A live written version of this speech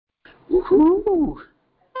Woohoo!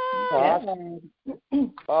 Awesome.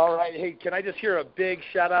 All right. Hey, can I just hear a big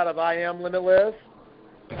shout out of I Am Limitless?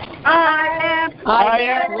 I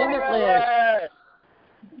am Limitless.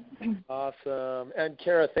 Awesome. And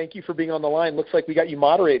Kara, thank you for being on the line. Looks like we got you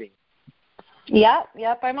moderating.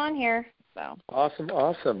 Yep, I'm on here. So.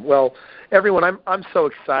 Awesome. Well, everyone, I'm so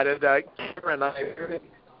excited. Kara and I are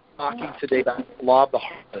talking today about the law of the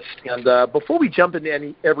harvest. And before we jump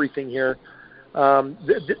into everything here,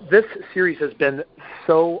 this series has been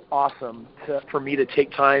so awesome for me to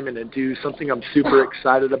take time and do something I'm super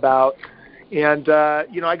excited about. And,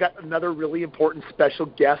 I got another really important special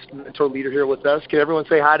guest, mentor leader here with us. Can everyone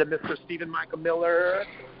say hi to Mr. Stephen Michael Miller?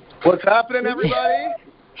 What's happening, everybody?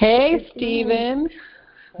 Hey, Stephen.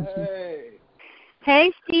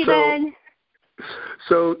 Hey, Stephen.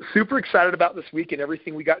 So super excited about this week and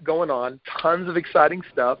everything we got going on. Tons of exciting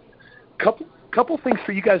stuff. Couple things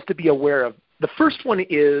for you guys to be aware of. The first one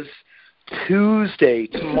is Tuesday,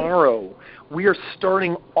 tomorrow. We are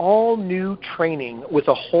starting all new training with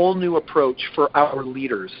a whole new approach for our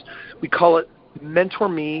leaders. We call it Mentor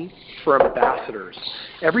Me for Ambassadors.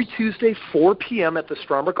 Every Tuesday, 4 p.m. at the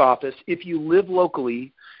Stromberg office. If you live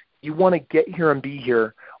locally, you want to get here and be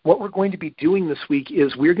here. What we're going to be doing this week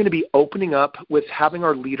is we're going to be opening up with having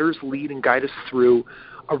our leaders lead and guide us through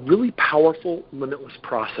a really powerful limitless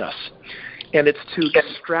process. And it's to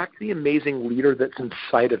extract the amazing leader that's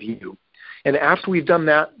inside of you. And after we've done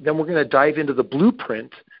that, then we're going to dive into the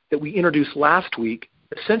blueprint that we introduced last week,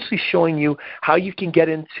 essentially showing you how you can get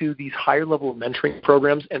into these higher level mentoring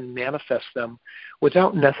programs and manifest them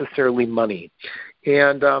without necessarily money.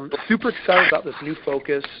 And super excited about this new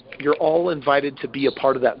focus. You're all invited to be a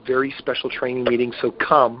part of that very special training meeting. So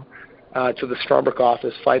come to the Stromberg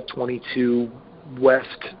office, 522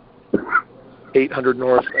 West 800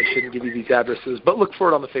 North. I shouldn't give you these addresses, but look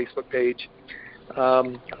for it on the Facebook page.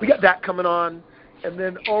 We got that coming on, and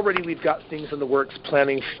then already we've got things in the works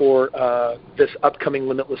planning for this upcoming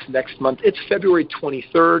Limitless next month. It's February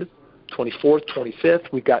 23rd, 24th,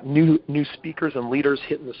 25th. We've got new speakers and leaders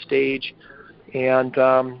hitting the stage, and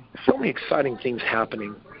so many exciting things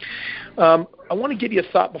happening. I want to give you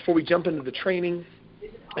a thought before we jump into the training.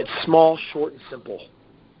 It's small, short, and simple.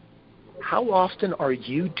 How often are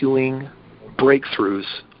you doing breakthroughs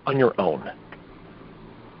on your own?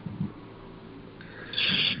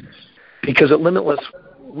 Because at Limitless,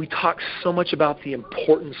 we talk so much about the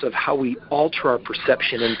importance of how we alter our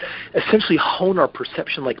perception and essentially hone our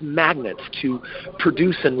perception like magnets to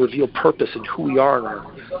produce and reveal purpose in who we are and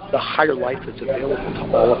the higher life that's available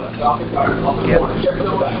to all of us.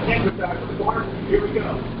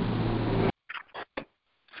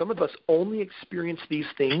 Some of us only experience these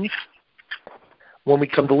things when we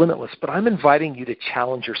come to Limitless, but I'm inviting you to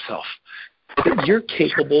challenge yourself. That you're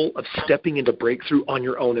capable of stepping into breakthrough on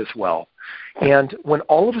your own as well. And when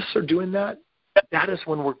all of us are doing that, that is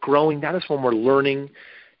when we're growing, that is when we're learning,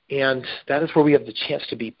 and that is where we have the chance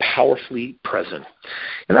to be powerfully present.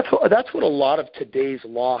 And that's what a lot of today's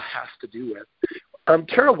law has to do with.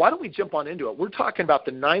 Kara, why don't we jump on into it? We're talking about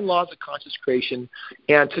the 9 laws of conscious creation,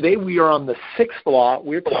 and today we are on the 6th law.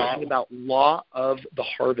 We're talking about law of the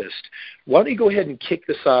harvest. Why don't you go ahead and kick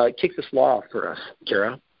this law off for us,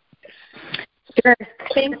 Kara? Sure.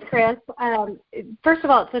 Thanks, Chris. First of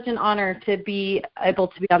all, it's such an honor to be able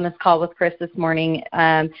to be on this call with Chris this morning.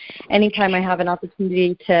 Anytime I have an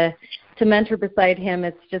opportunity to mentor beside him,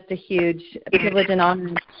 it's just a huge privilege and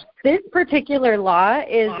honor. This particular law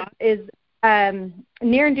is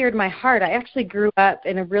near and dear to my heart. I actually grew up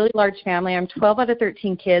in a really large family. I'm 12 out of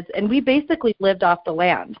 13 kids, and we basically lived off the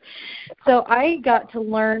land. So I got to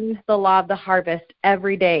learn the law of the harvest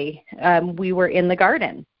every day. We were in the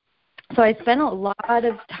garden. So I spent a lot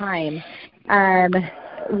of time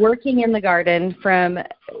working in the garden from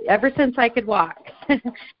ever since I could walk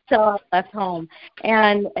till I left home.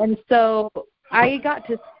 And so I got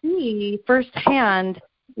to see firsthand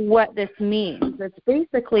what this means. It's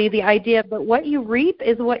basically the idea that what you reap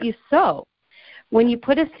is what you sow. When you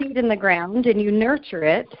put a seed in the ground and you nurture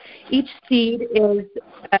it, each seed is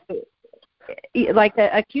like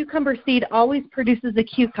a cucumber seed always produces a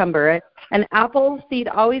cucumber. An apple seed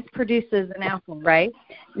always produces an apple, right?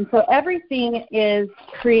 And so everything is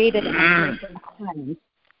created at different times.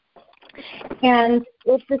 And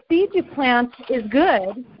if the seed you plant is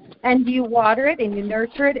good, and you water it and you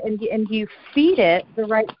nurture it and you feed it the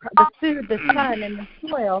food, the sun, and the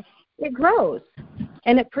soil, it grows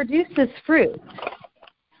and it produces fruit.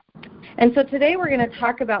 And so today we're going to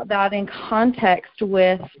talk about that in context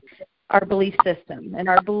with our belief system and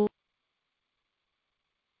our belief.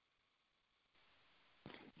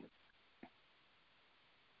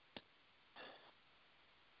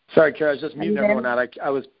 Sorry, Kara, I was just muting everyone out. I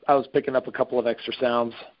was picking up a couple of extra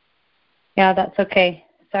sounds. Yeah, that's okay.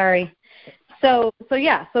 Sorry. So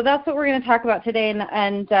that's what we're going to talk about today,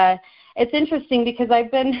 and it's interesting because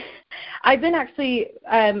I've been actually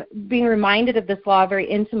being reminded of this law very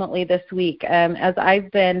intimately this week as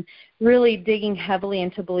I've been really digging heavily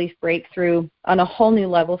into belief breakthrough on a whole new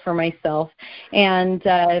level for myself, and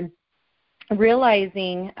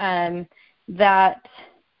realizing that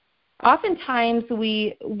oftentimes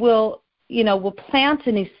we'll plant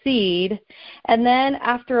a new seed, and then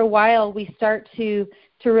after a while we start to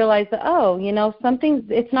realize that,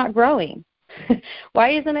 it's not growing. Why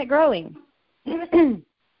isn't it growing?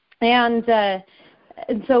 and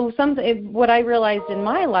so what I realized in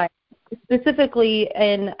my life, specifically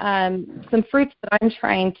in some fruits that I'm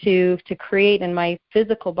trying to create in my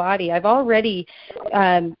physical body, I've already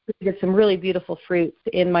created some really beautiful fruits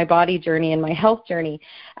in my body journey and my health journey.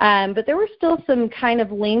 But there were still some kind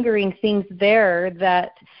of lingering things there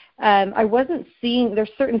that I wasn't seeing.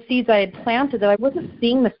 There's certain seeds I had planted that I wasn't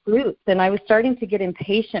seeing the fruits, and I was starting to get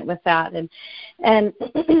impatient with that. And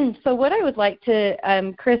so what I would like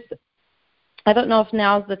to, Chris, I don't know if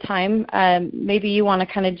now's the time. Maybe you want to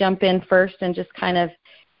kind of jump in first and just kind of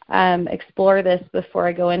explore this before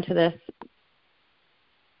I go into this.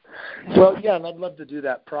 Well, yeah, and I'd love to do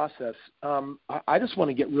that process. I just want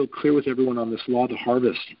to get real clear with everyone on this law of the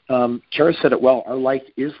harvest. Kara said it well. Our life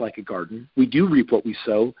is like a garden. We do reap what we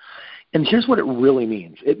sow. And here's what it really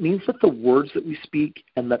means. It means that the words that we speak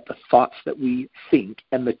and that the thoughts that we think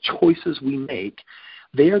and the choices we make,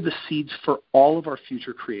 they are the seeds for all of our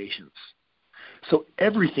future creations. So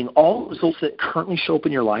everything, all the results that currently show up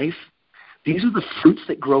in your life, these are the fruits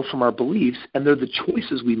that grow from our beliefs, and they're the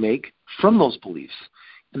choices we make from those beliefs.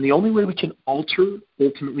 And the only way we can alter,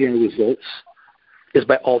 ultimately, our results is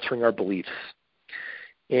by altering our beliefs.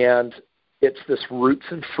 And it's this roots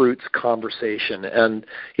and fruits conversation. And,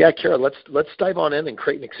 yeah, Kara, let's dive on in and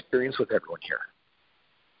create an experience with everyone here.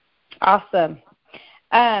 Awesome.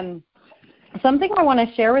 Something I want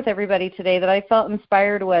to share with everybody today that I felt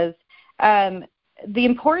inspired was the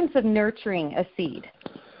importance of nurturing a seed.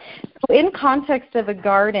 So in context of a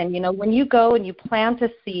garden, when you go and you plant a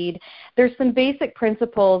seed, there's some basic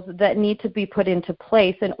principles that need to be put into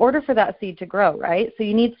place in order for that seed to grow, right? So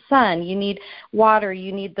you need sun, you need water,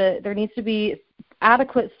 there needs to be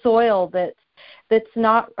adequate soil that's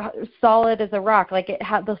not solid as a rock.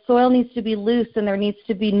 The soil needs to be loose, and there needs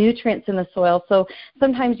to be nutrients in the soil. So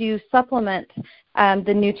sometimes you supplement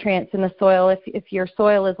the nutrients in the soil if your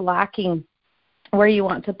soil is lacking where you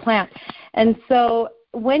want to plant. And so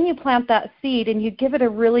when you plant that seed and you give it a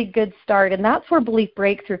really good start, and that's where belief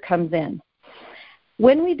breakthrough comes in.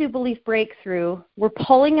 When we do belief breakthrough, we're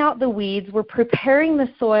pulling out the weeds, we're preparing the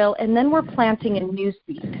soil, and then we're planting a new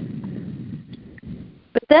seed.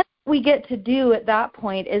 But then what we get to do at that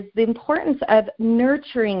point is the importance of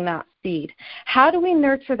nurturing that seed. How do we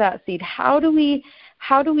nurture that seed? How do we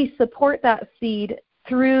support that seed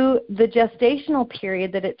through the gestational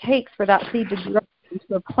period that it takes for that seed to grow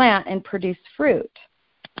into a plant and produce fruit?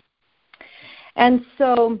 And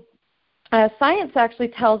so science actually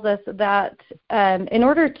tells us that in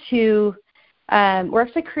order to, we're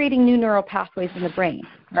actually creating new neural pathways in the brain,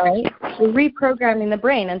 right? We're reprogramming the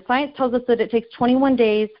brain. And science tells us that it takes 21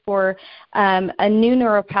 days for a new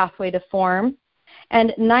neural pathway to form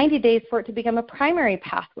and 90 days for it to become a primary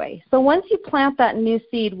pathway. So once you plant that new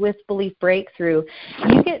seed with belief breakthrough,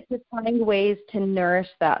 you get to find ways to nourish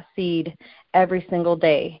that seed every single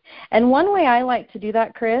day. And one way I like to do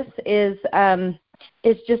that, Chris, is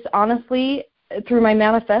just honestly through my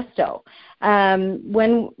manifesto.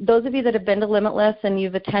 When those of you that have been to Limitless and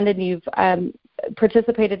you've attended, you've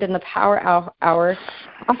participated in the Power Hour,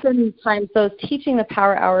 oftentimes those teaching the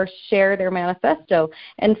Power Hour share their manifesto.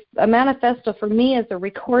 And a manifesto for me is a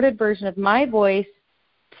recorded version of my voice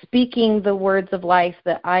speaking the words of life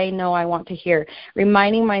that I know I want to hear,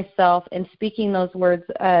 reminding myself and speaking those words,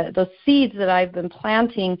 those seeds that I've been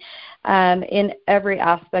planting in every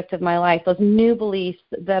aspect of my life, those new beliefs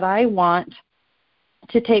that I want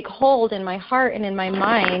to take hold in my heart and in my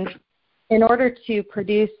mind in order to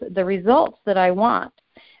produce the results that I want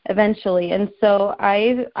eventually. And so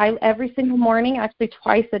I every single morning, actually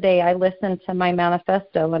twice a day, I listen to my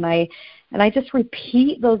manifesto, and I just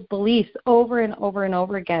repeat those beliefs over and over and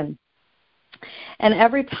over again. And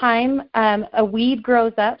every time a weed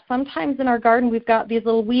grows up, sometimes in our garden we've got these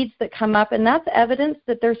little weeds that come up, and that's evidence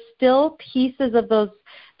that there's still pieces of those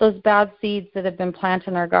bad seeds that have been planted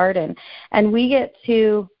in our garden. And we get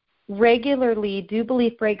to regularly do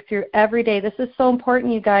belief breakthrough every day. This is so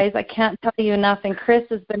important, you guys. I can't tell you enough. And Chris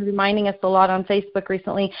has been reminding us a lot on Facebook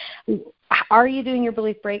recently. are you doing your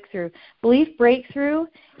belief breakthrough? Belief breakthrough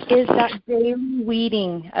is that daily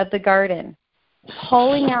weeding of the garden,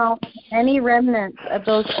 pulling out any remnants of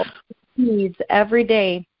those old seeds every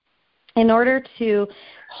day in order to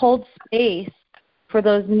hold space for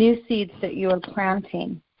those new seeds that you are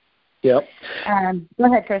planting. Yep. Go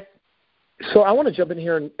ahead, Chris. So I want to jump in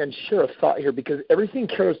here and share a thought here, because everything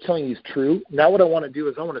Kara's telling you is true. Now what I want to do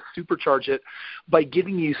is I want to supercharge it by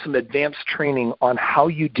giving you some advanced training on how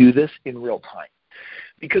you do this in real time.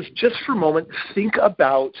 Because just for a moment, think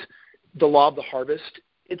about the law of the harvest.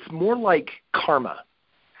 It's more like karma.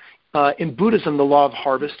 In Buddhism, the law of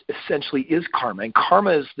harvest essentially is karma. And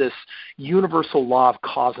karma is this universal law of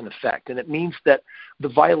cause and effect. And it means that the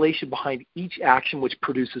violation behind each action which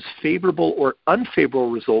produces favorable or unfavorable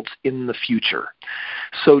results in the future.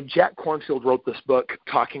 So Jack Kornfield wrote this book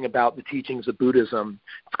talking about the teachings of Buddhism.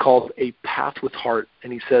 It's called A Path with Heart.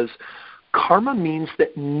 And he says, karma means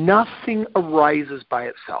that nothing arises by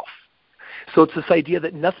itself. So it's this idea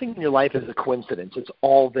that nothing in your life is a coincidence. It's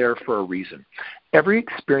all there for a reason. Every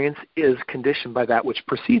experience is conditioned by that which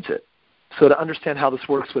precedes it. So to understand how this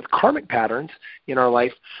works with karmic patterns in our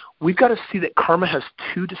life, we've got to see that karma has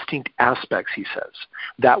two distinct aspects, he says.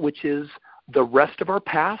 That which is the rest of our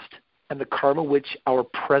past, and the karma which our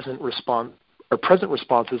present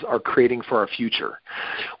responses are creating for our future.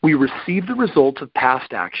 We receive the results of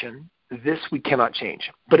past action. This we cannot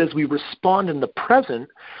change. But as we respond in the present,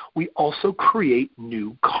 we also create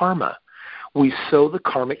new karma. We sow the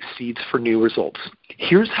karmic seeds for new results.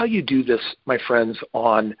 Here's how you do this, my friends,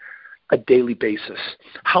 on a daily basis.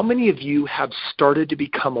 How many of you have started to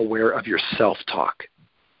become aware of your self-talk?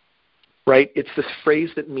 Right? It's this phrase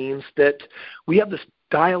that means that we have this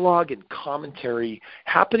dialogue and commentary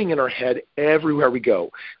happening in our head everywhere we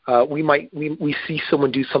go. We see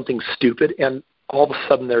someone do something stupid, and all of a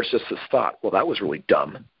sudden there's just this thought, well, that was really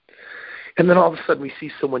dumb. And then all of a sudden we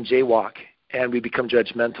see someone jaywalk and we become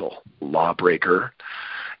judgmental, lawbreaker.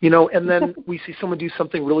 And then we see someone do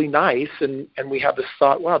something really nice and we have this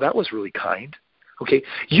thought, wow, that was really kind. Okay,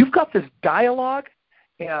 you've got this dialogue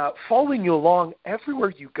following you along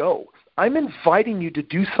everywhere you go. I'm inviting you to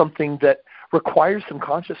do something that requires some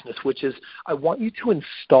consciousness, which is I want you to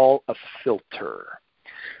install a filter.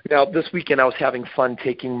 Now, this weekend I was having fun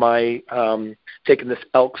taking this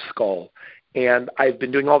elk skull, and I've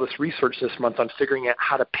been doing all this research this month on figuring out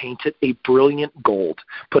how to paint it a brilliant gold,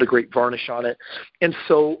 put a great varnish on it. And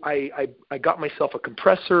so I got myself a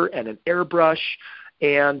compressor and an airbrush.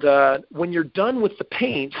 And when you're done with the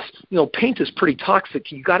paints, paint is pretty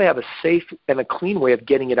toxic. You got to have a safe and a clean way of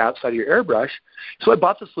getting it outside of your airbrush. So I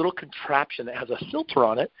bought this little contraption that has a filter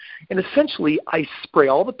on it, and essentially I spray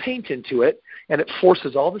all the paint into it, and it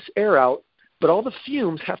forces all this air out. But all the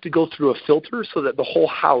fumes have to go through a filter so that the whole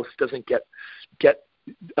house doesn't get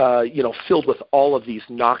filled with all of these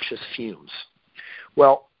noxious fumes.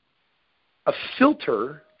 Well, a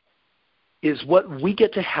filter is what we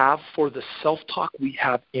get to have for the self-talk we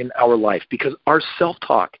have in our life, because our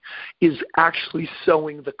self-talk is actually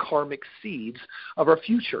sowing the karmic seeds of our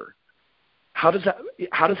future. What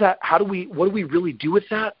do we really do with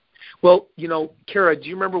that? Well, Kara, do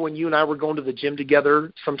you remember when you and I were going to the gym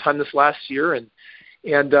together sometime this last year?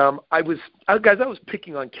 And I was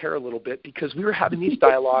picking on Kara a little bit because we were having these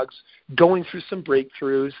dialogues, going through some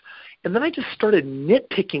breakthroughs, and then I just started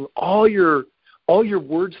nitpicking all your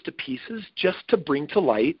words to pieces just to bring to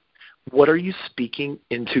light what are you speaking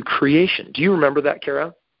into creation. Do you remember that,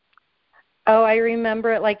 Kara? Oh, I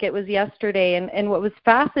remember it like it was yesterday. And what was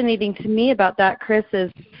fascinating to me about that, Chris,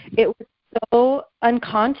 is it was so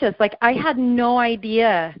unconscious. Like I had no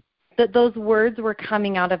idea that those words were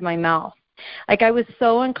coming out of my mouth. Like I was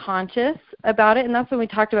so unconscious about it, and that's when we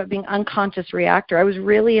talked about being unconscious reactor. I was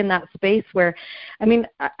really in that space where,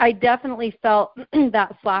 I definitely felt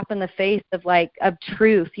that slap in the face of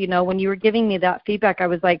truth. When you were giving me that feedback, I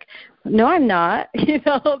was like, no, I'm not.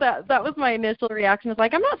 That was my initial reaction. Was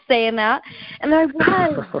like, I'm not saying that, and I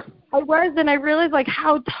was, and I realized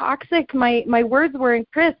how toxic my words were. And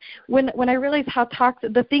Chris, when I realized how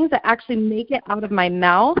toxic the things that actually make it out of my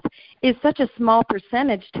mouth is such a small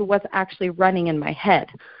percentage to what's actually running in my head,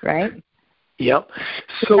 right? Yep.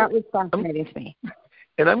 So that was fascinating to me.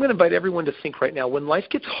 And I'm going to invite everyone to think right now, when life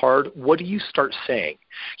gets hard, what do you start saying?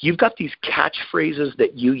 You've got these catchphrases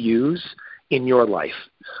that you use in your life.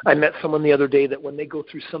 I met someone the other day that when they go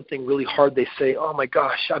through something really hard, they say, oh my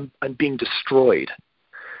gosh, I'm being destroyed.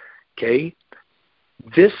 Okay?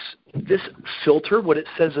 This filter, what it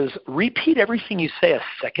says is repeat everything you say a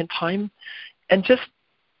second time and just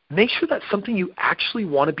make sure that's something you actually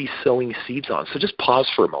want to be sowing seeds on. So just pause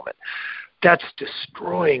for a moment. That's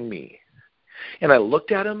destroying me. And I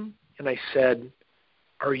looked at him and I said,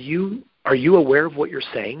 are you aware of what you're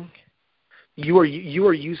saying? You are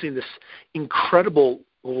using this incredible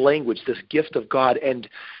language, this gift of God, and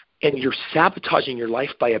you're sabotaging your life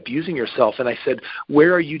by abusing yourself. And I said,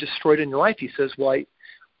 where are you destroyed in your life? He says, well,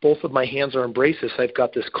 both of my hands are in braces. I've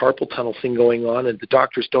got this carpal tunnel thing going on, and the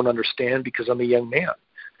doctors don't understand because I'm a young man.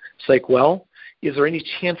 It's like, well, is there any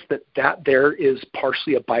chance that there is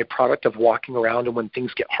partially a byproduct of walking around and when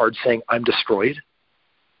things get hard saying, I'm destroyed?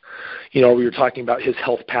 We were talking about his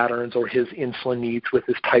health patterns or his insulin needs with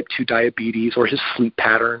his type 2 diabetes or his sleep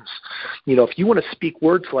patterns. If you want to speak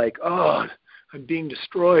words like, oh, I'm being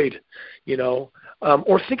destroyed,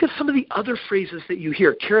 or think of some of the other phrases that you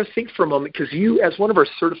hear. Kara, think for a moment, because you, as one of our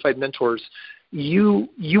certified mentors, you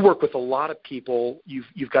work with a lot of people.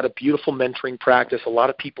 You've got a beautiful mentoring practice. A lot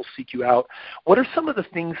of people seek you out. What are some of the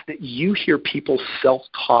things that you hear people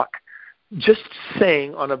self-talk just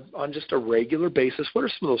saying on just a regular basis? What are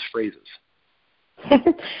some of those phrases?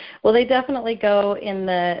 Well, they definitely go in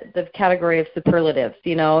the category of superlatives,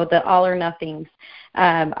 the all or nothings.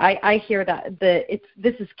 I hear that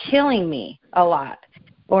this is killing me a lot,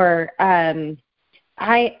 or I'm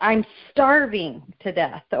starving to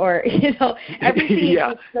death, or everything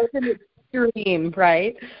is so extreme,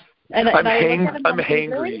 right? And I'm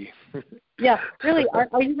hangry. Really? Yeah, really.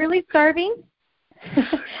 Are you really starving?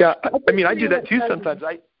 Yeah, I do that too sometimes.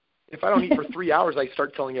 If I don't eat for 3 hours, I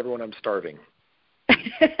start telling everyone I'm starving.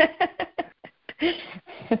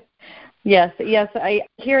 Yes, I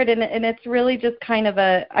hear it, and it's really just kind of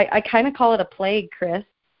I kind of call it a plague, Chris.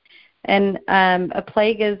 And a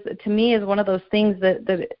plague to me is one of those things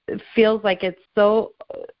that feels like it's so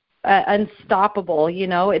unstoppable.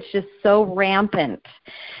 It's just so rampant,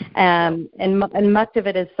 and much of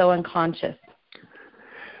it is so unconscious.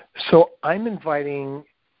 So I'm inviting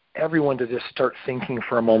everyone to just start thinking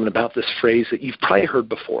for a moment about this phrase that you've probably heard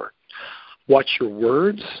before. Watch your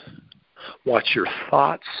words, watch your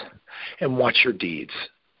thoughts, and watch your deeds.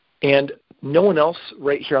 And no one else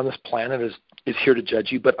right here on this planet is here to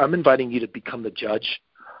judge you, but I'm inviting you to become the judge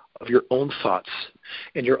of your own thoughts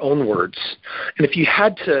and your own words. And if you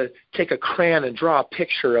had to take a crayon and draw a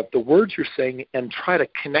picture of the words you're saying and try to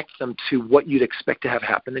connect them to what you'd expect to have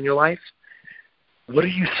happen in your life, what are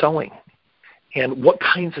you sowing? And what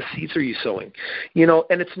kinds of seeds are you sowing?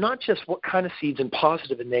 And it's not just what kind of seeds in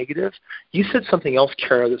positive and negative. You said something else,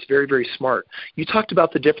 Kara, that's very, very smart. You talked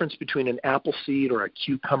about the difference between an apple seed or a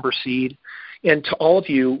cucumber seed. And to all of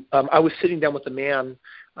you, I was sitting down with a man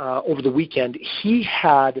over the weekend. He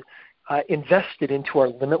had invested into our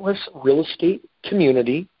Limitless real estate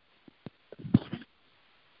community.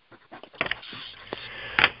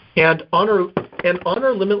 And on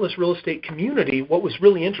our Limitless real estate community, what was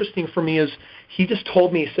really interesting for me is he just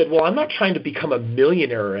told me, he said, well, I'm not trying to become a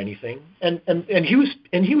millionaire or anything. And he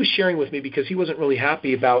was sharing with me because he wasn't really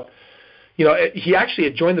happy about, he actually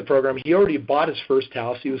had joined the program. He already bought his first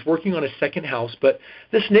house. He was working on his second house. But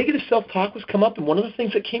this negative self-talk was come up. And one of the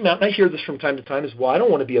things that came out, and I hear this from time to time, is, well, I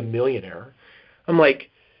don't want to be a millionaire. I'm like,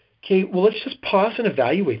 okay, well, let's just pause and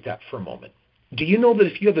evaluate that for a moment. Do you know that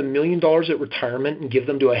if you have $1 million at retirement and give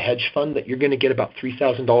them to a hedge fund that you're going to get about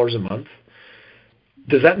 $3,000 a month?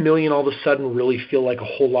 Does that million all of a sudden really feel like a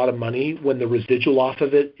whole lot of money when the residual off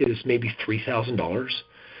of it is maybe $3,000?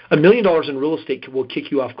 $1 million in real estate will kick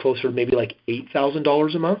you off closer to maybe like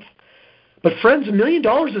 $8,000 a month. But friends, $1 million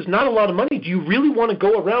is not a lot of money. Do you really want to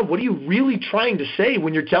go around? What are you really trying to say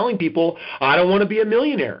when you're telling people, I don't want to be a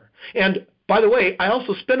millionaire? And by the way, I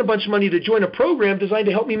also spent a bunch of money to join a program designed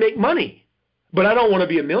to help me make money. But I don't want to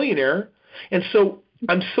be a millionaire. And so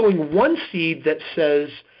I'm sowing one seed that says,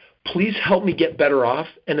 please help me get better off.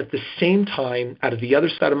 And at the same time, out of the other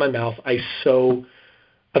side of my mouth, I sow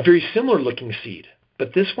a very similar looking seed.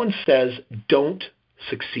 But this one says, don't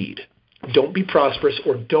succeed. Don't be prosperous,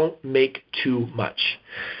 or don't make too much.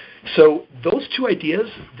 So those two ideas,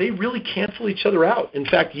 they really cancel each other out. In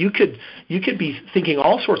fact, you could be thinking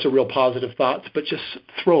all sorts of real positive thoughts, but just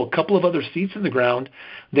throw a couple of other seeds in the ground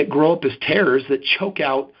that grow up as tares that choke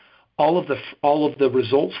out all of the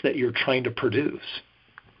results that you're trying to produce.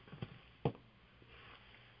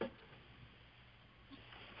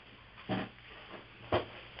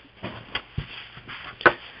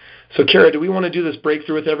 So, Kara, do we want to do this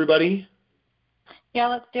breakthrough with everybody? Yeah,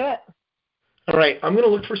 let's do it. All right, I'm going to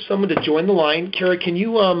look for someone to join the line. Kara, can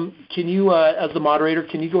you, as the moderator,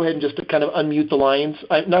 can you go ahead and just kind of unmute the lines?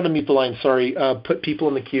 Not unmute the lines, sorry. Put people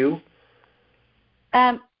in the queue.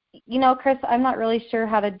 Chris, I'm not really sure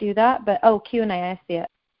how to do that, but Q&A, I see it.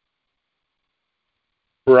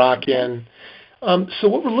 Rockin'. So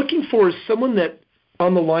what we're looking for is someone that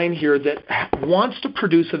on the line here that wants to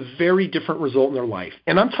produce a very different result in their life.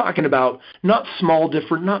 And I'm talking about not small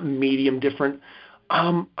different, not medium different.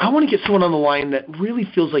 I want to get someone on the line that really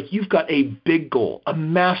feels like you've got a big goal, a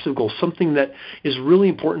massive goal, something that is really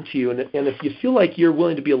important to you. And if you feel like you're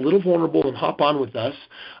willing to be a little vulnerable and hop on with us,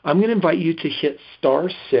 I'm going to invite you to hit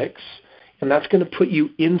 *6, and that's going to put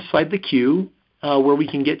you inside the queue where we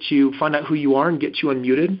can get you, find out who you are and get you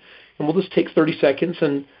unmuted. And we'll just take 30 seconds.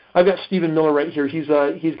 And I've got Stephen Miller right here. He's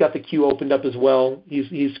got the queue opened up as well.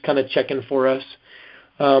 He's kind of checking for us.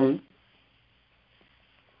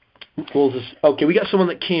 Okay, we got someone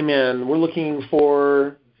that came in. We're looking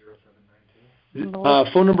for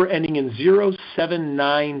phone number ending in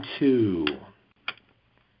 0792.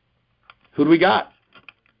 Who do we got?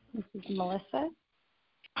 This is Melissa.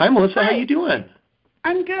 Hi, Melissa. Hi. How you doing?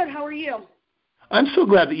 I'm good. How are you? I'm so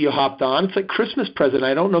glad that you hopped on. It's like Christmas present.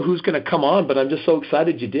 I don't know who's going to come on, but I'm just so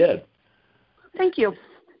excited you did. Thank you.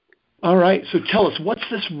 All right. So tell us, what's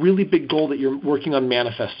this really big goal that you're working on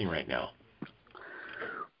manifesting right now?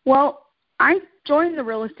 Well, I joined the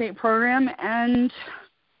real estate program, and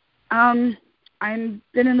I've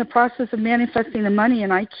been in the process of manifesting the money,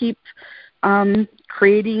 and I keep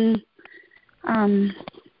creating.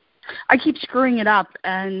 I keep screwing it up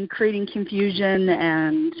and creating confusion,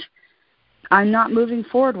 and I'm not moving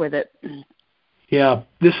forward with it. Yeah,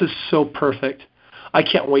 this is so perfect. I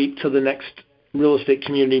can't wait till the next real estate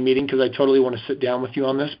community meeting because I totally want to sit down with you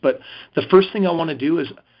on this. But the first thing I want to do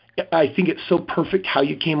is, I think it's so perfect how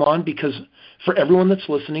you came on, because for everyone that's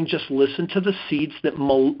listening, just listen to the seeds that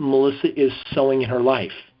Melissa is sowing in her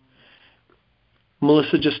life.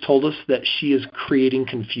 Melissa just told us that she is creating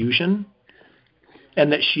confusion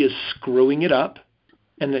and that she is screwing it up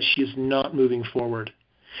and that she is not moving forward.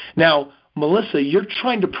 Now, Melissa, you're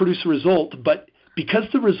trying to produce a result, but because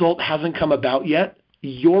the result hasn't come about yet,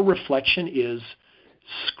 your reflection is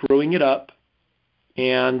screwing it up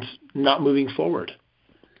and not moving forward.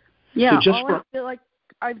 Yeah, so all I feel like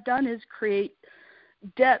I've done is create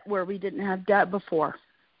debt where we didn't have debt before.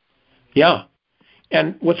 Yeah.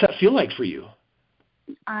 And what's that feel like for you?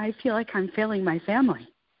 I feel like I'm failing my family.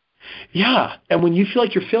 Yeah. And when you feel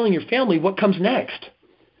like you're failing your family, what comes next?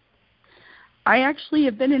 I actually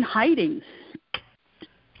have been in hiding.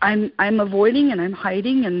 I'm avoiding and I'm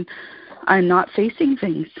hiding and I'm not facing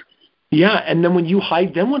things. Yeah. And then when you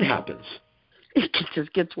hide, then what happens? It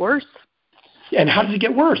just gets worse. And how does it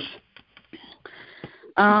get worse?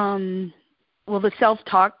 Well, the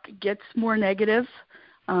self-talk gets more negative.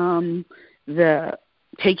 The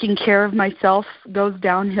taking care of myself goes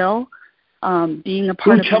downhill. Being a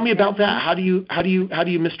part of tell me about family. that. How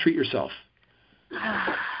do you mistreat yourself?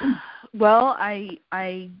 Well,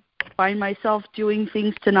 I find myself doing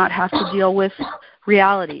things to not have to deal with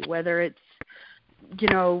reality, whether it's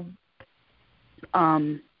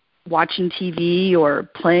watching TV or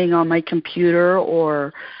playing on my computer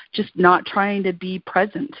or just not trying to be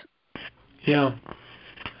present. Yeah.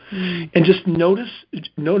 And just notice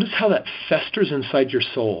how that festers inside your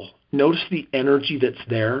soul. Notice the energy that's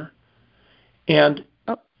there. And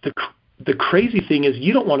the crazy thing is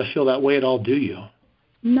you don't want to feel that way at all, do you?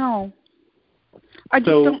 No. I just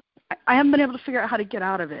don't. I haven't been able to figure out how to get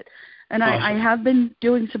out of it. And awesome. I have been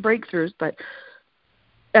doing some breakthroughs,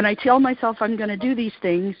 and I tell myself I'm going to do these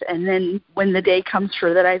things, and then when the day comes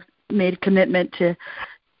for that I've made a commitment to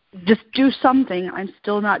just do something, I'm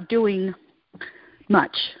still not doing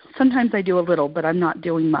much. Sometimes I do a little, but I'm not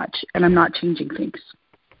doing much, and I'm not changing things.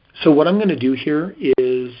 So what I'm going to do here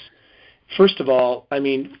is, first of all,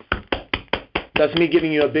 that's me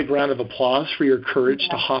giving you a big round of applause for your courage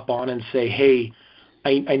to hop on and say, hey,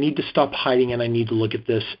 I need to stop hiding and I need to look at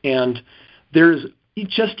this. And there's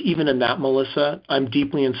just even in that, Melissa, I'm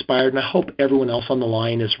deeply inspired, and I hope everyone else on the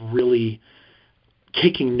line is really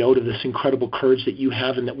taking note of this incredible courage that you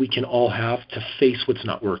have and that we can all have to face what's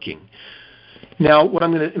not working. Now, what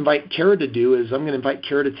I'm going to invite Kara to do is I'm going to invite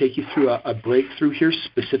Kara to take you through a breakthrough here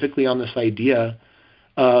specifically on this idea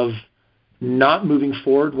of not moving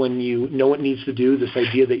forward when you know what needs to do, this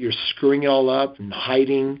idea that you're screwing it all up and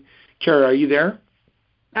hiding. Kara, are you there?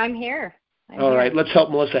 I'm here. All right, let's help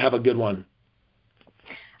Melissa have a good one.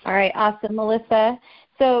 All right, awesome, Melissa.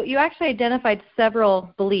 So you actually identified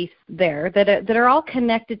several beliefs there that are all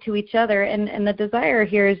connected to each other, and the desire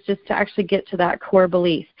here is just to actually get to that core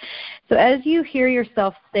belief. So as you hear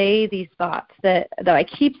yourself say these thoughts that I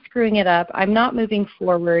keep screwing it up, I'm not moving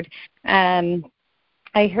forward,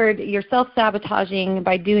 I heard you're self-sabotaging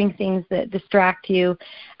by doing things that distract you.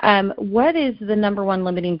 What is the number one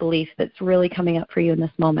limiting belief that's really coming up for you in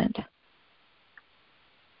this moment?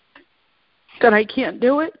 That I can't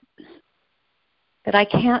do it. That I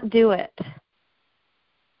can't do it.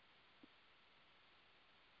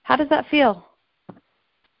 How does that feel?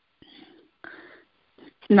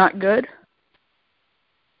 Not good.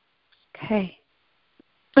 Okay.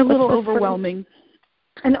 A little overwhelming.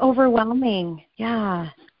 And overwhelming, yeah.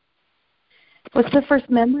 What's the first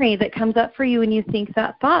memory that comes up for you when you think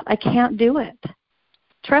that thought? I can't do it.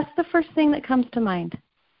 Trust the first thing that comes to mind.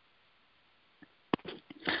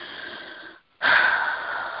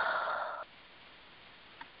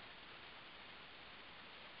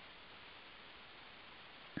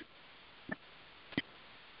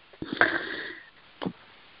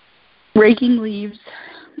 Raking leaves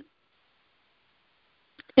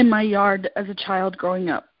in my yard as a child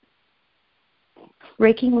growing up.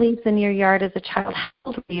 Raking leaves in your yard as a child. How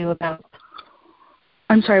old were you about?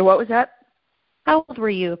 I'm sorry, what was that? How old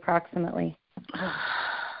were you approximately?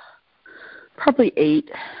 Probably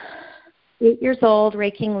 8. 8 years old,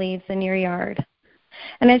 raking leaves in your yard.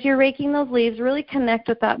 And as you're raking those leaves, really connect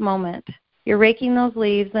with that moment. You're raking those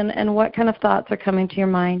leaves, and what kind of thoughts are coming to your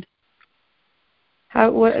mind?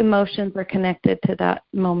 What emotions are connected to that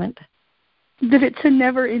moment? That it's a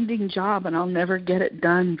never-ending job, and I'll never get it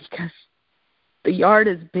done because the yard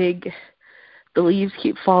is big, the leaves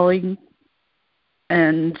keep falling,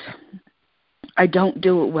 and I don't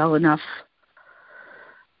do it well enough.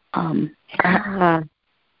 My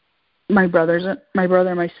brother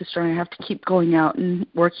and my sister and I have to keep going out and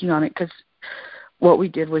working on it because what we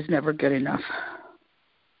did was never good enough.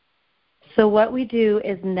 So what we do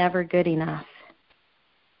is never good enough.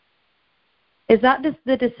 Is that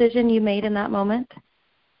the decision you made in that moment?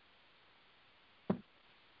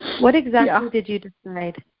 What exactly did you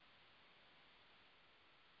decide?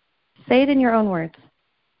 Say it in your own words.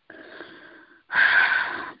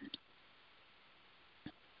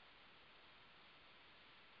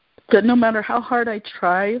 That no matter how hard I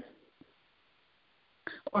try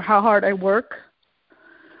or how hard I work,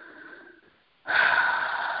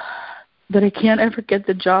 that I can't ever get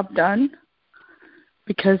the job done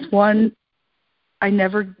because, one, I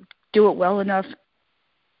never do it well enough,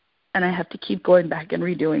 and I have to keep going back and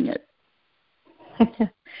redoing it.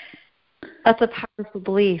 That's a powerful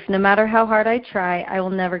belief. No matter how hard I try, I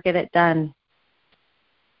will never get it done.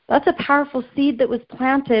 That's a powerful seed that was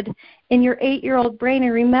planted in your 8-year-old brain.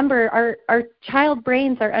 And remember, our child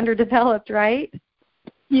brains are underdeveloped, right?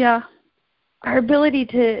 Yeah. Our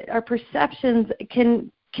perceptions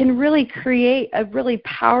can really create a really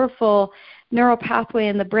powerful neural pathway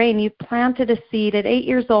in the brain. You planted a seed at 8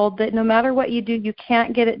 years old that no matter what you do, you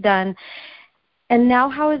can't get it done. And now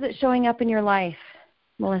how is it showing up in your life,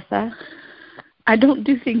 Melissa? I don't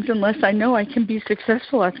do things unless I know I can be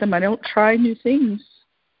successful at them. I don't try new things.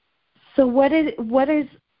 So what are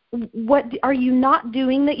you not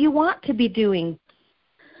doing that you want to be doing?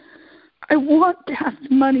 I want to have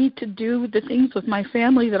the money to do the things with my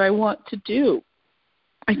family that I want to do.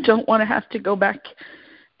 I don't want to have to go back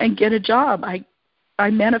and get a job. I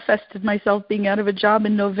manifested myself being out of a job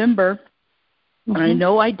in November, and I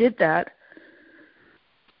know I did that.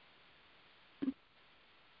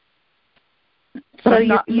 So I'm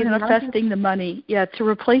not manifesting the money, to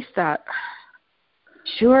replace that.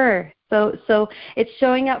 Sure. So it's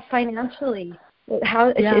showing up financially.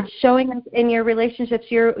 It's showing up in your relationships.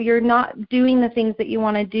 You're not doing the things that you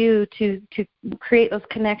want to do to create those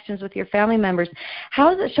connections with your family members.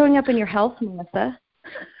 How is it showing up in your health, Melissa?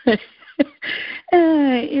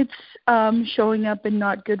 It's showing up in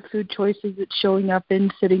not good food choices. It's showing up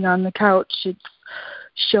in sitting on the couch. It's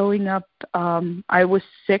showing up. I was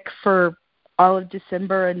sick for all of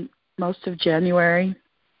December and most of January.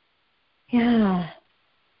 Yeah.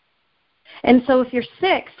 And so if you're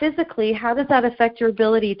sick physically, how does that affect your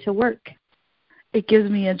ability to work? It gives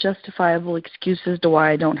me a justifiable excuse as to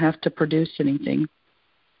why I don't have to produce anything.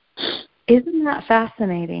 Isn't that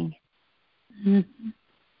fascinating? Mm-hmm.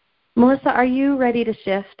 Melissa, are you ready to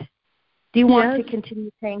shift? Do you want to continue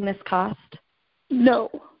paying this cost? No.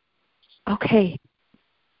 Okay.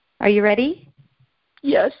 Are you ready?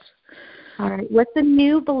 Yes. All right. What's a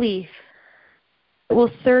new belief that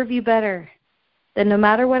will serve you better? Then no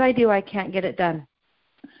matter what I do, I can't get it done.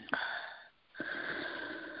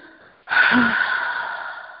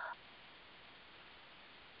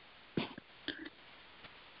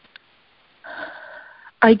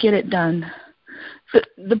 I get it done.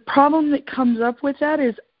 The problem that comes up with that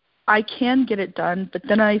is I can get it done, but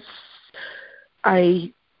then I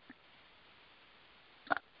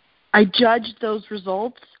judge those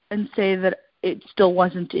results and say that it still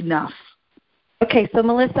wasn't enough. Okay, so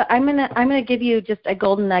Melissa, I'm gonna give you just a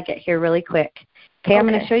golden nugget here really quick. Okay, I'm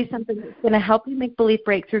gonna show you something that's gonna help you make belief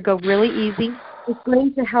breakthrough go really easy. It's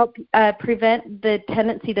going to help prevent the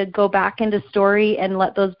tendency to go back into story and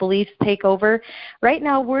let those beliefs take over. Right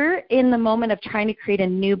now, we're in the moment of trying to create a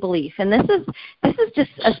new belief, and this is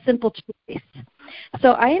just a simple choice.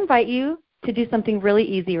 So I invite you to do something really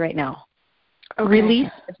easy right now. Okay. Release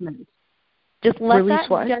judgment. Just let Release that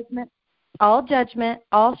what? judgment,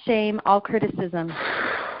 all shame, all criticism.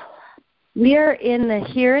 We are in the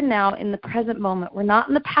here and now, in the present moment. We're not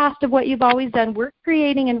in the past of what you've always done. We're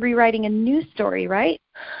creating and rewriting a new story, right?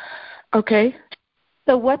 Okay.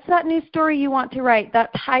 So what's that new story you want to write?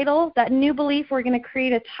 That title, that new belief, we're going to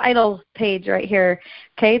create a title page right here,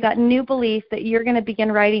 okay? That new belief that you're going to begin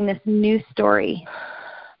writing this new story.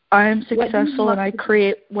 I am successful and I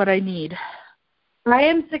create what I need. I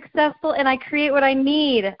am successful and I create what I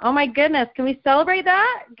need. Oh, my goodness. Can we celebrate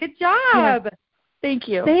that? Good job. Yeah. Thank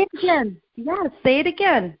you. Say it again. Yes, say it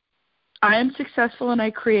again. I am successful and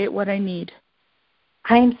I create what I need.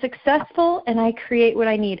 I am successful and I create what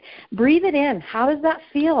I need. Breathe it in. How does that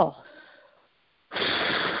feel?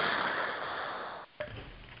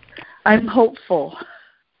 I'm hopeful.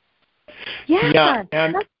 Yeah.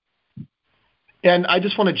 And I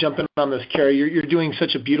just want to jump in on this, Carrie. You're doing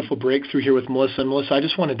such a beautiful breakthrough here with Melissa. And Melissa, I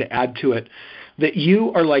just wanted to add to it that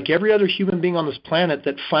you are like every other human being on this planet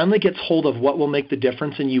that finally gets hold of what will make the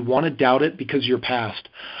difference, and you want to doubt it because you're past.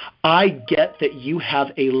 I get that you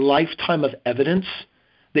have a lifetime of evidence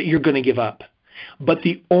that you're going to give up. But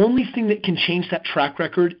the only thing that can change that track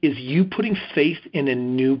record is you putting faith in a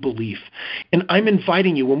new belief. And I'm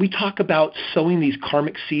inviting you, when we talk about sowing these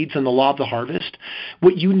karmic seeds and the law of the harvest,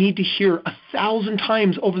 what you need to hear 1,000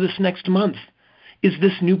 times over this next month is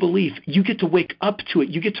this new belief. You get to wake up to it.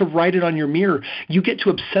 You get to write it on your mirror. You get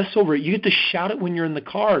to obsess over it. You get to shout it when you're in the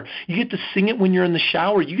car. You get to sing it when you're in the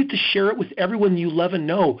shower. You get to share it with everyone you love and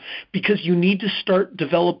know, because you need to start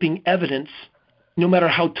developing evidence, no matter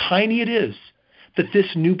how tiny it is, that this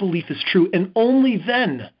new belief is true. And only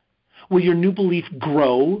then will your new belief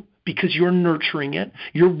grow, because you're nurturing it,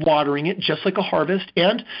 you're watering it just like a harvest.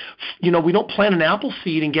 And, we don't plant an apple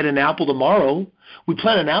seed and get an apple tomorrow. We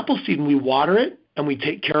plant an apple seed and we water it and we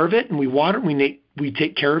take care of it, and we water it and we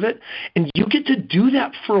take care of it. And you get to do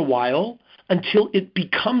that for a while until it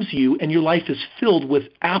becomes you and your life is filled with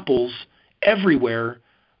apples everywhere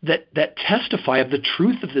that testify of the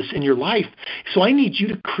truth of this in your life. So I need you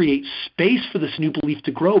to create space for this new belief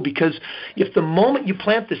to grow, because if the moment you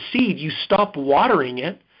plant the seed, you stop watering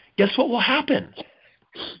it, guess what will happen?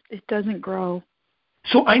 It doesn't grow.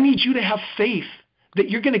 So I need you to have faith that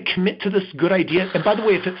you're going to commit to this good idea. And by the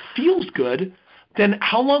way, if it feels good, then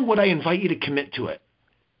how long would I invite you to commit to it?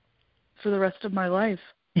 For the rest of my life.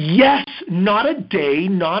 Yes, not a day,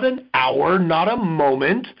 not an hour, not a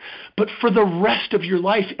moment, but for the rest of your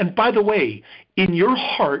life. And by the way, in your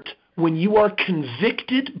heart, when you are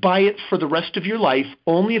convicted by it for the rest of your life,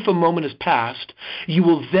 only if a moment has passed, you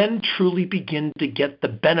will then truly begin to get the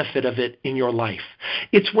benefit of it in your life.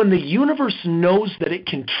 It's when the universe knows that it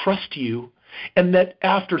can trust you, and that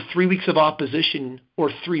after 3 weeks of opposition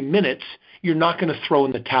or 3 minutes, you're not going to throw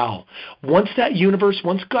in the towel. Once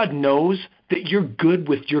God knows that you're good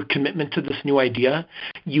with your commitment to this new idea,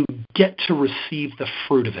 you get to receive the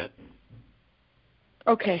fruit of it.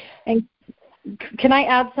 Okay. And can I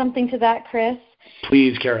add something to that, Chris?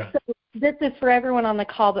 Please, Kara. So this is for everyone on the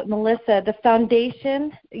call, but Melissa, the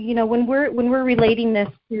foundation, when we're relating this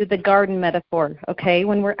to the garden metaphor, okay,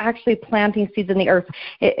 when we're actually planting seeds in the earth,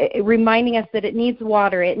 it reminding us that it needs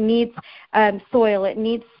water, it needs soil, it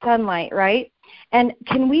needs sunlight, right? And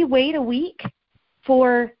can we wait a week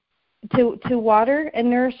to water and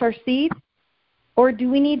nourish our seed? Or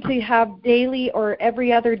do we need to have daily or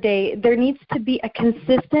every other day? There needs to be a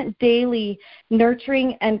consistent daily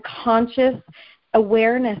nurturing and conscious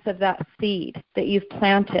awareness of that seed that you've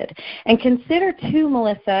planted. And consider too,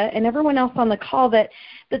 Melissa, and everyone else on the call, that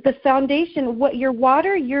the foundation, what your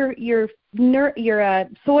water, your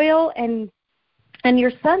soil and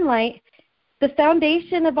your sunlight, the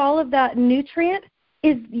foundation of all of that nutrient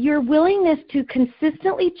is your willingness to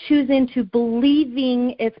consistently choose into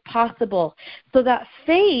believing it's possible. So that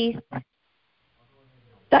faith,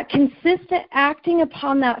 that consistent acting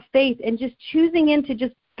upon that faith and just choosing into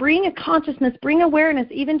just bring a consciousness, bring awareness,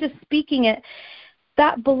 even just speaking it,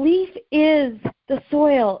 that belief is the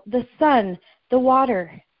soil, the sun, the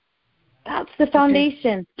water. That's the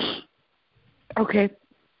foundation. Okay.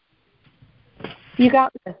 You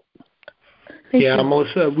got this. Thank you.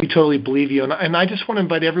 Melissa, we totally believe you. And I just want to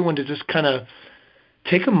invite everyone to just kind of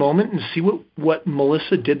take a moment and see what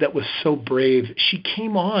Melissa did that was so brave. She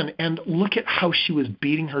came on, and look at how she was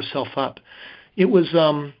beating herself up. It was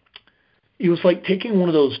like taking one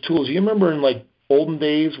of those tools. You remember in like olden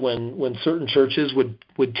days when certain churches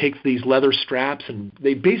would take these leather straps and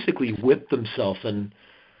they basically whipped themselves, and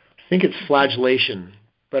I think it's flagellation,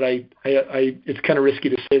 but I it's kind of risky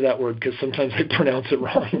to say that word because sometimes I pronounce it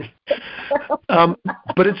wrong.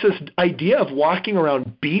 But it's this idea of walking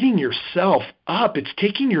around beating yourself up. It's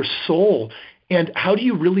taking your soul. And how do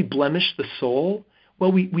you really blemish the soul?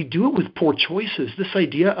 Well, we do it with poor choices. This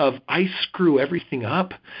idea of I screw everything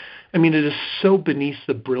up. I mean, it is so beneath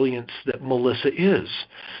the brilliance that Melissa is.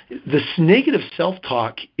 This negative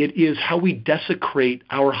self-talk, it is how we desecrate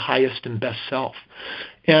our highest and best self.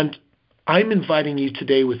 And I'm inviting you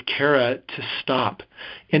today with Kara to stop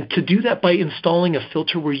and to do that by installing a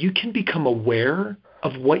filter where you can become aware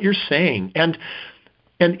of what you're saying. And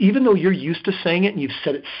even though you're used to saying it and you've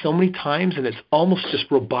said it so many times and it's almost just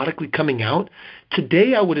robotically coming out,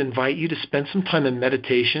 today I would invite you to spend some time in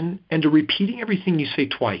meditation and to repeating everything you say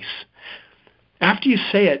twice. After you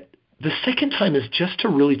say it, the second time is just to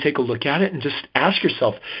really take a look at it and just ask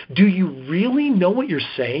yourself, do you really know what you're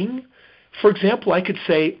saying? For example, I could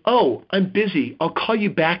say, oh, I'm busy. I'll call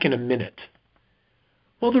you back in a minute.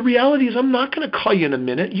 Well, the reality is I'm not going to call you in a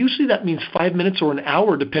minute. Usually that means 5 minutes or an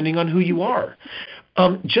hour, depending on who you are.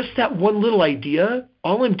 Just that one little idea,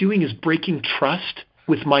 all I'm doing is breaking trust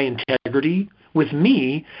with my integrity, with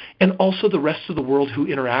me, and also the rest of the world who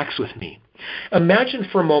interacts with me. Imagine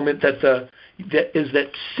for a moment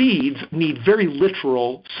that seeds need very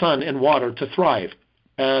literal sun and water to thrive,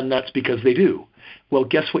 and that's because they do. Well,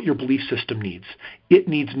 guess what your belief system needs? It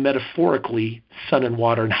needs metaphorically sun and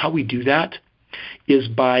water, and how we do that is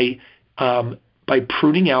by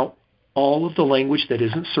pruning out all of the language that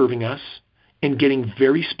isn't serving us and getting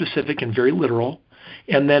very specific and very literal,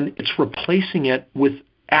 and then it's replacing it with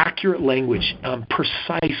accurate language,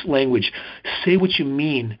 precise language. Say what you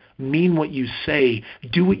mean what you say,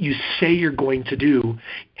 do what you say you're going to do,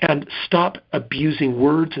 and stop abusing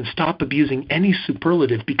words and stop abusing any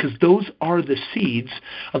superlative, because those are the seeds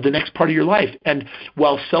of the next part of your life. And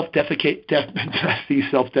while self-defecation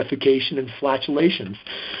and flatulations,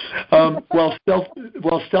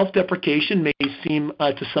 while self-deprecation may seem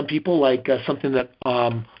to some people like something that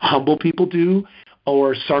humble people do,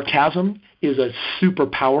 or sarcasm is a super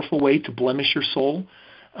powerful way to blemish your soul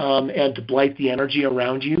and to blight the energy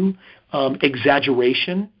around you.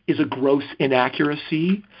 Exaggeration is a gross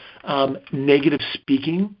inaccuracy. Negative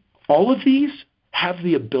speaking. All of these have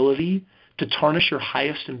the ability to tarnish your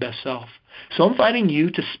highest and best self. So I'm inviting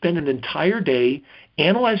you to spend an entire day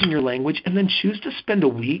analyzing your language and then choose to spend a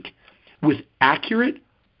week with accurate,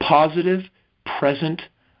 positive, present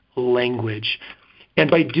language. And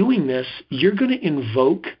by doing this, you're going to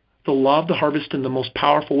invoke the law of the harvest in the most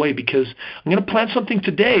powerful way, because I'm going to plant something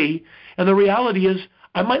today, and the reality is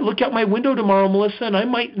I might look out my window tomorrow, Melissa, and I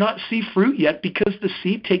might not see fruit yet because the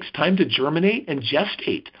seed takes time to germinate and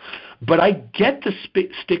gestate. But I get to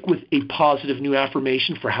stick with a positive new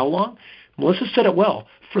affirmation for how long? Melissa said it well,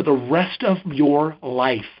 for the rest of your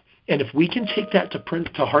life. And if we can take that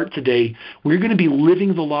to heart today, we're going to be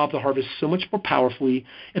living the law of the harvest so much more powerfully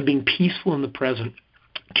and being peaceful in the present.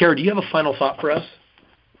 Kara, do you have a final thought for us?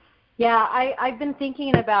 Yeah, I've been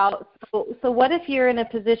thinking about, so what if you're in a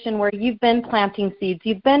position where you've been planting seeds,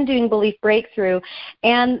 you've been doing belief breakthrough,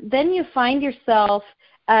 and then you find yourself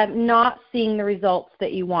not seeing the results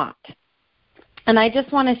that you want. And I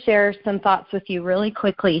just want to share some thoughts with you really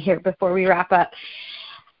quickly here before we wrap up.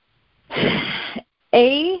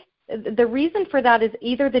 The reason for that is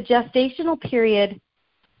either the gestational period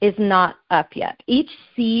is not up yet. Each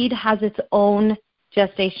seed has its own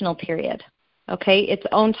gestational period, okay, its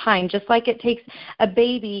own time, just like it takes a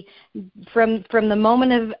baby from the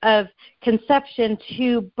moment of conception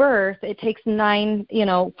to birth, it takes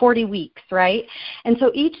 40 weeks, right? And so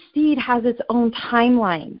each seed has its own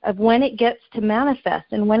timeline of when it gets to manifest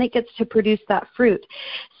and when it gets to produce that fruit.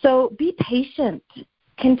 So be patient.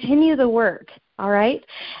 Continue the work. All right?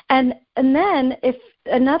 And then if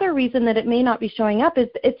another reason that it may not be showing up is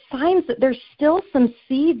it's signs that there's still some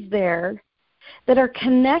seeds there that are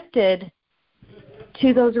connected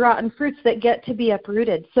to those rotten fruits that get to be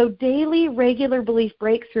uprooted. So daily, regular belief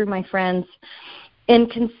breakthrough, my friends, and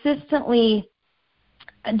consistently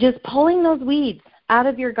just pulling those weeds out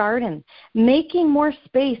of your garden, making more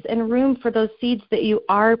space and room for those seeds that you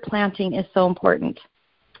are planting is so important.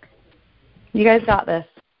 You guys got this.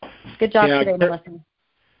 Good job today, Melissa.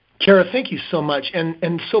 Kara, thank you so much,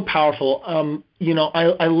 and so powerful.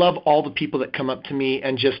 I love all the people that come up to me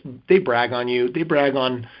and just, they brag on you. They brag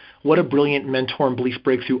on what a brilliant mentor and belief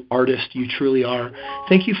breakthrough artist you truly are.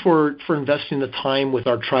 Thank you for investing the time with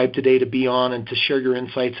our tribe today to be on and to share your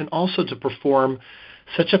insights and also to perform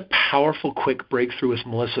Such a powerful, quick breakthrough with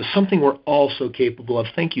Melissa, something we're all so capable of.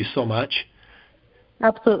 Thank you so much.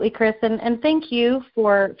 Absolutely, Chris, and thank you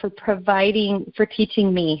for providing, for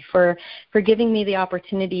teaching me, for giving me the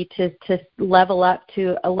opportunity to level up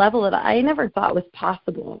to a level that I never thought was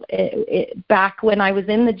possible. Back when I was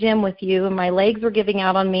in the gym with you and my legs were giving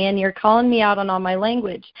out on me and you're calling me out on all my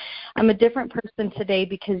language, I'm a different person today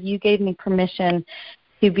because you gave me permission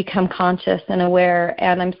to become conscious and aware,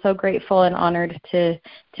 and I'm so grateful and honored to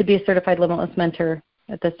be a certified limitless mentor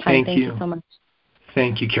at this time. Thank you so much.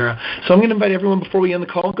 Thank you, Kara. So I'm going to invite everyone, before we end the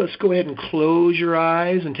call, let's go ahead and close your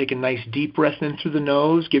eyes and take a nice deep breath in through the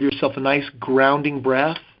nose. Give yourself a nice grounding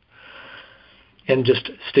breath. And just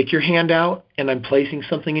stick your hand out, and I'm placing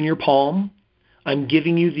something in your palm. I'm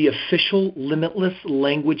giving you the official Limitless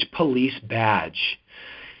Language Police badge.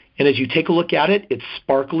 And as you take a look at it, it's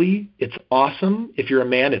sparkly, it's awesome. If you're a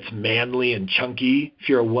man, it's manly and chunky. If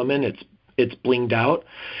you're a woman, it's blinged out.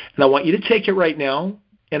 And I want you to take it right now.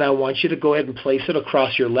 And I want you to go ahead and place it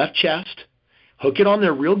across your left chest. Hook it on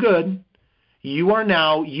there real good. You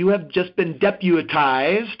have just been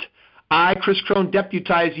deputized. I, Chris Crone,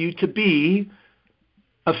 deputize you to be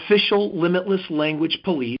official Limitless Language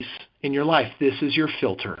Police in your life. This is your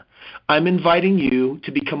filter. I'm inviting you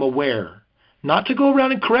to become aware. Not to go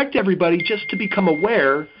around and correct everybody, just to become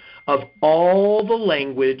aware of all the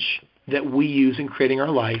language that we use in creating our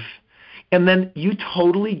life. And then you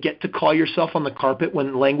totally get to call yourself on the carpet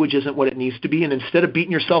when language isn't what it needs to be. And instead of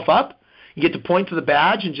beating yourself up, you get to point to the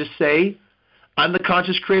badge and just say, I'm the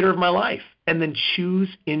conscious creator of my life. And then choose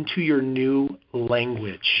into your new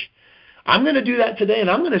language. I'm going to do that today, and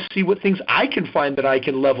I'm going to see what things I can find that I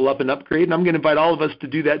can level up and upgrade. And I'm going to invite all of us to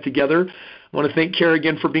do that together. I want to thank Kara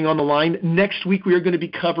again for being on the line. Next week, we are going to be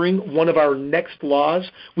covering one of our next laws.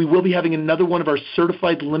 We will be having another one of our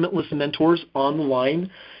certified limitless mentors on the line.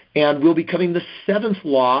 And we'll be covering the 7th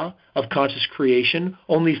law of conscious creation,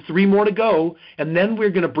 only 3 more to go, and then we're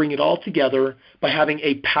going to bring it all together by having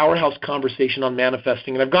a powerhouse conversation on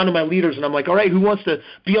manifesting. And I've gone to my leaders, and I'm like, all right, who wants to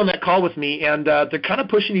be on that call with me? And they're kind of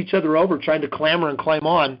pushing each other over, trying to clamor and climb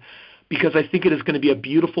on, because I think it is going to be a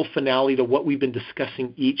beautiful finale to what we've been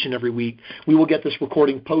discussing each and every week. We will get this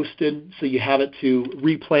recording posted so you have it to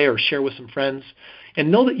replay or share with some friends.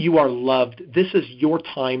 And know that you are loved. This is your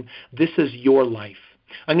time. This is your life.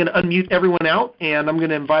 I'm going to unmute everyone out, and I'm going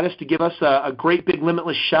to invite us to give us a great big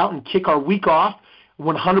limitless shout and kick our week off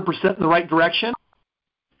 100% in the right direction.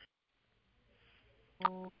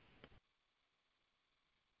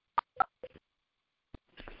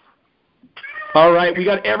 All right, we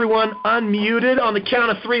got everyone unmuted. On the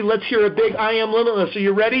count of 3, let's hear a big I am limitless. Are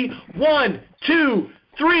you ready? 1, 2,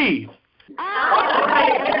 3. No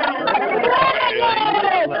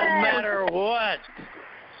matter what.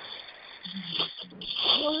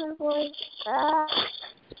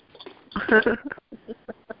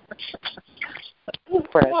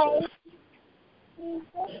 Precious.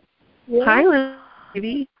 Hi,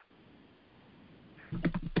 baby.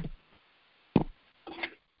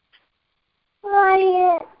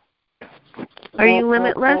 Are you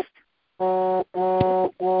limitless? All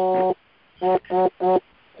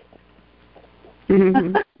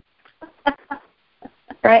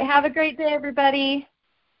right, have a great day, everybody.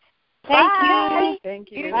 Thank you. Bye.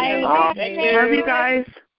 Thank you. Bye. Love you guys.